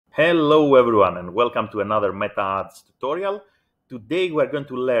Hello everyone and welcome to another meta ads tutorial. Today we're going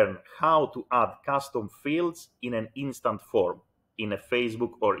to learn how to add custom fields in an instant form in a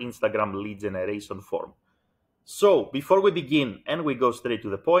Facebook or Instagram lead generation form. So before we begin and we go straight to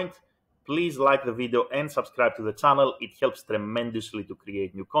the point, please like the video and subscribe to the channel. It helps tremendously to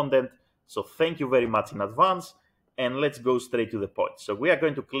create new content. So thank you very much in advance and let's go straight to the point. So we are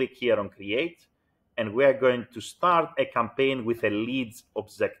going to click here on create and we are going to start a campaign with a leads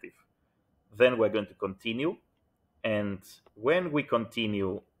objective. Then we're going to continue. And when we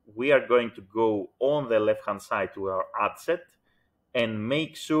continue, we are going to go on the left-hand side to our ad set and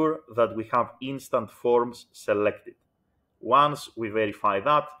make sure that we have instant forms selected. Once we verify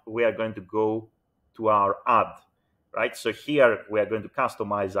that, we are going to go to our ad, right? So here we are going to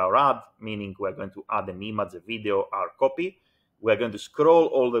customize our ad, meaning we're going to add an image, a video, our copy. We're going to scroll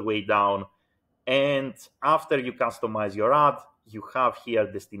all the way down. And after you customize your ad, you have here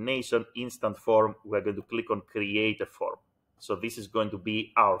destination, instant form. We're going to click on create a form. So this is going to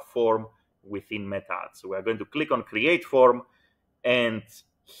be our form within Meta Ads. So we're going to click on create form. And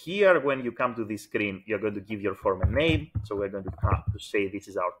here, when you come to this screen, you're going to give your form a name. So we're going to have to say this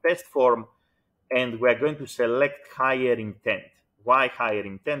is our test form. And we're going to select higher intent. Why higher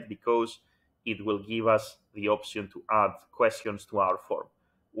intent? Because it will give us the option to add questions to our form.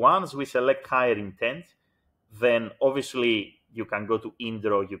 Once we select higher intent, then obviously you can go to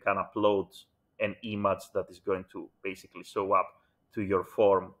intro, you can upload an image that is going to basically show up to your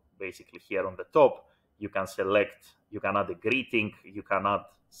form, basically here on the top. You can select, you can add a greeting, you can add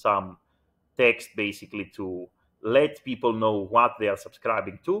some text basically to let people know what they are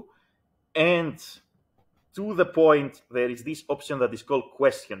subscribing to. And to the point, there is this option that is called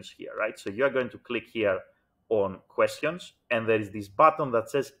questions here, right? So you're going to click here on questions, and there is this button that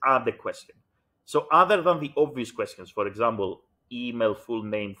says add a question. So other than the obvious questions, for example, email, full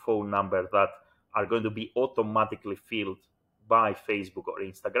name, phone number, that are going to be automatically filled by Facebook or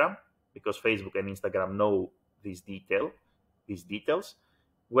Instagram, because Facebook and Instagram know these details.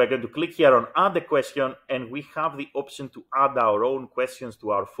 We're going to click here on add a question, and we have the option to add our own questions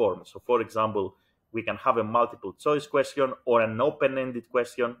to our form. So for example, we can have a multiple choice question or an open-ended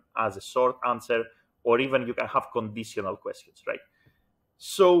question as a short answer, or even you can have conditional questions, right?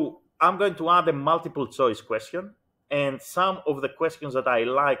 So I'm going to add a multiple choice question. And some of the questions that I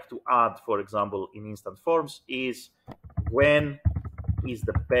like to add, for example, in instant forms is, when is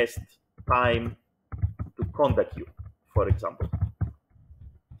the best time to contact you, for example?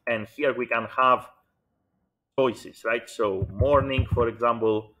 And here we can have choices, right? So morning, for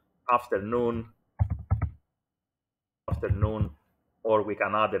example, afternoon, or we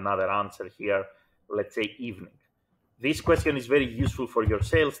can add another answer here, let's say evening. This question is very useful for your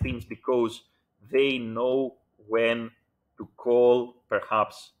sales teams because they know when to call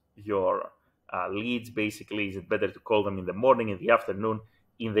perhaps your leads. Basically, is it better to call them in the morning, in the afternoon,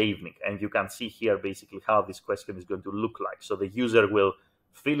 in the evening? And you can see here basically how this question is going to look like. So the user will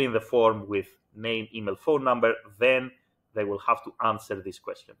fill in the form with name, email, phone number, then they will have to answer this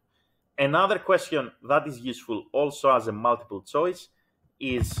question. Another question that is useful also as a multiple choice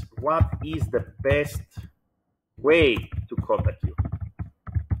is, what is the best way to contact you?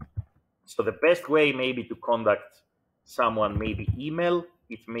 So the best way maybe to contact someone may be email,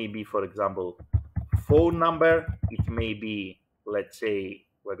 it may be, for example, phone number, it may be, let's say,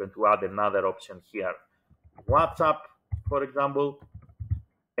 we're going to add another option here, WhatsApp, for example,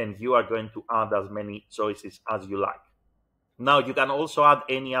 and you are going to add as many choices as you like. Now you can also add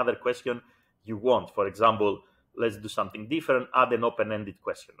any other question you want. For example, let's do something different, add an open-ended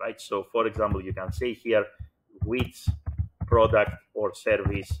question, right? So for example, you can say here, which product or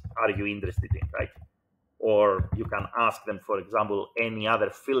service are you interested in, right? Or you can ask them, for example, any other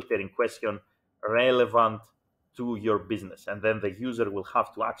filtering question relevant to your business. And then the user will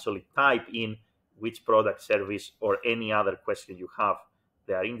have to actually type in which product, service, or any other question you have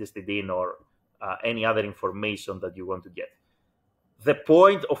they are interested in, or any other information that you want to get. The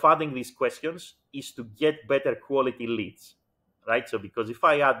point of adding these questions is to get better quality leads, right? So because if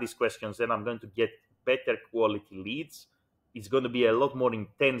I add these questions, then I'm going to get better quality leads. It's going to be a lot more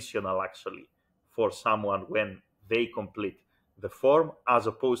intentional actually for someone when they complete the form, as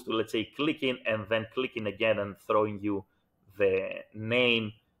opposed to, let's say, clicking and then clicking again and throwing you the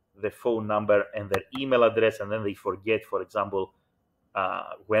name, the phone number, and their email address, and then they forget, for example,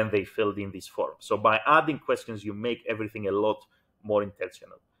 when they filled in this form. So by adding questions, you make everything a lot more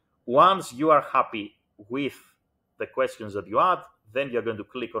intentional. Once you are happy with the questions that you add, then you're going to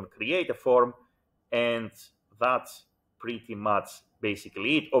click on create a form, and that's pretty much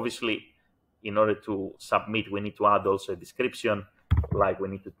basically it. Obviously, in order to submit, we need to add also a description like we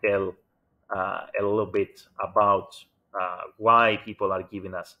need to tell a little bit about why people are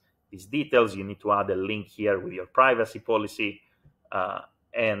giving us these details. You need to add a link here with your privacy policy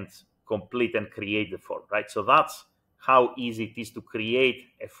and complete and create the form, right? So that's how easy it is to create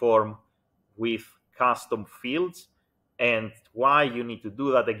a form with custom fields. And why you need to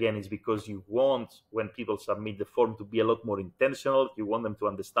do that again is because you want, when people submit the form, to be a lot more intentional. You want them to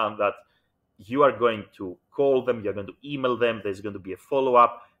understand that you are going to call them, you're going to email them, there's going to be a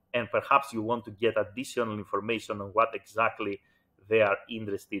follow-up, and perhaps you want to get additional information on what exactly they are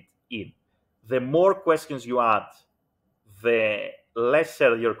interested in. The more questions you add, the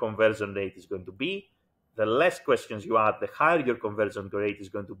lesser your conversion rate is going to be. The less questions you add, the higher your conversion rate is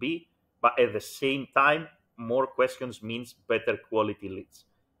going to be. But at the same time, more questions means better quality leads.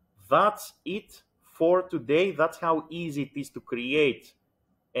 That's it for today. That's how easy it is to create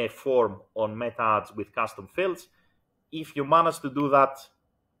a form on Meta Ads with custom fields. If you manage to do that,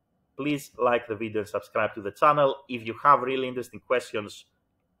 please like the video and subscribe to the channel. If you have really interesting questions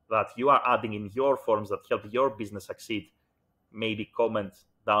that you are adding in your forms that help your business succeed, maybe comment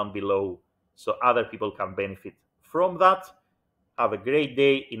down below so other people can benefit from that. Have a great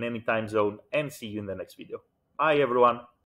day in any time zone and see you in the next video. Bye, everyone.